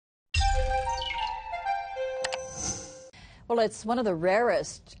Well, it's one of the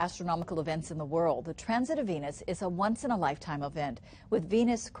rarest astronomical events in the world. The transit of Venus is a once-in-a-lifetime event, with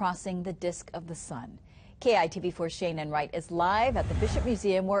Venus crossing the disk of the sun. KITV4 Shane Enright is live at the Bishop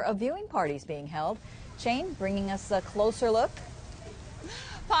Museum, where a viewing party is being held. Shane, bringing us a closer look.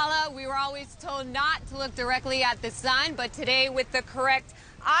 Paula, we were always told not to look directly at the sun, but today, with the correct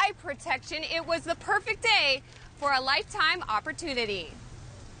eye protection, it was the perfect day for a lifetime opportunity.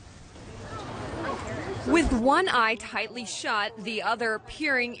 With one eye tightly shut, the other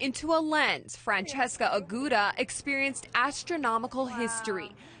peering into a lens, Francesca Aguda experienced astronomical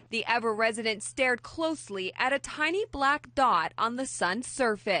history. The ever-resident stared closely at a tiny black dot on the sun's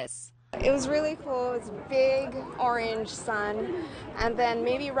surface. It was really cool. It was a big orange sun, and then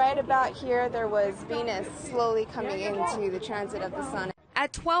maybe right about here there was Venus slowly coming into the transit of the sun.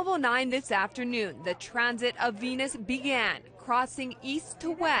 At 12:09 this afternoon, the transit of Venus began, crossing east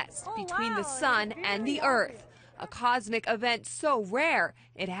to west between the sun and the earth. A cosmic event so rare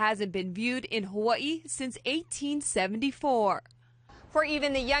it hasn't been viewed in Hawaii since 1874. For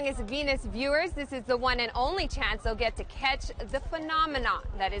even the youngest Venus viewers, this is the one and only chance they'll get to catch the phenomenon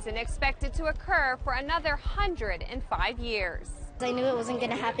that isn't expected to occur for another 105 years. I knew it wasn't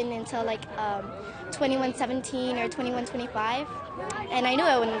going to happen until like 2117 or 2125, and I knew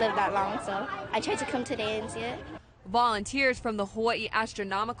I wouldn't live that long, so I tried to come today and see it. Volunteers from the Hawaii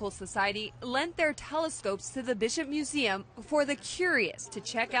Astronomical Society lent their telescopes to the Bishop Museum for the curious to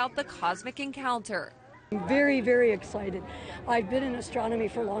check out the cosmic encounter. I'm very, very excited. I've been in astronomy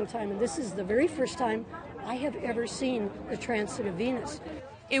for a long time, and this is the very first time I have ever seen the transit of Venus.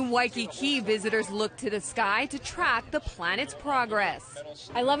 In Waikiki, visitors look to the sky to track the planet's progress.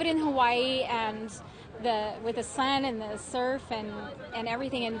 I love it in Hawaii, and with the sun and the surf and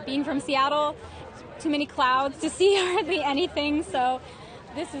everything, and being from Seattle, too many clouds to see hardly anything, so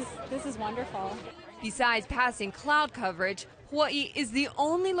this is wonderful. Besides passing cloud coverage, Hawaii is the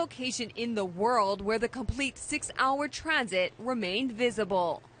only location in the world where the complete 6-hour transit remained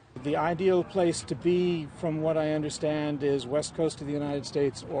visible. The ideal place to be, from what I understand, is west coast of the United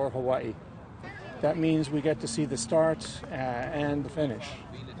States or Hawaii. That means we get to see the start and the finish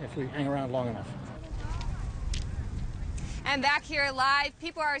if we hang around long enough. And back here live,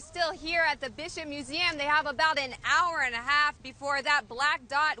 people are still here at the Bishop Museum. They have about an hour and a half before that black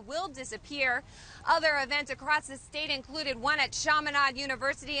dot will disappear. Other events across the state included one at Chaminade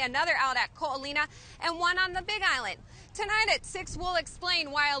University, another out at Ko'olina, and one on the Big Island. Tonight at 6, we'll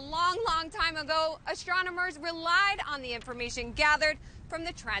explain why a long, long time ago, astronomers relied on the information gathered from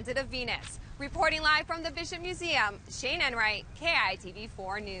the transit of Venus. Reporting live from the Bishop Museum, Shane Enright,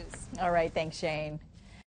 KITV4 News. All right, thanks, Shane.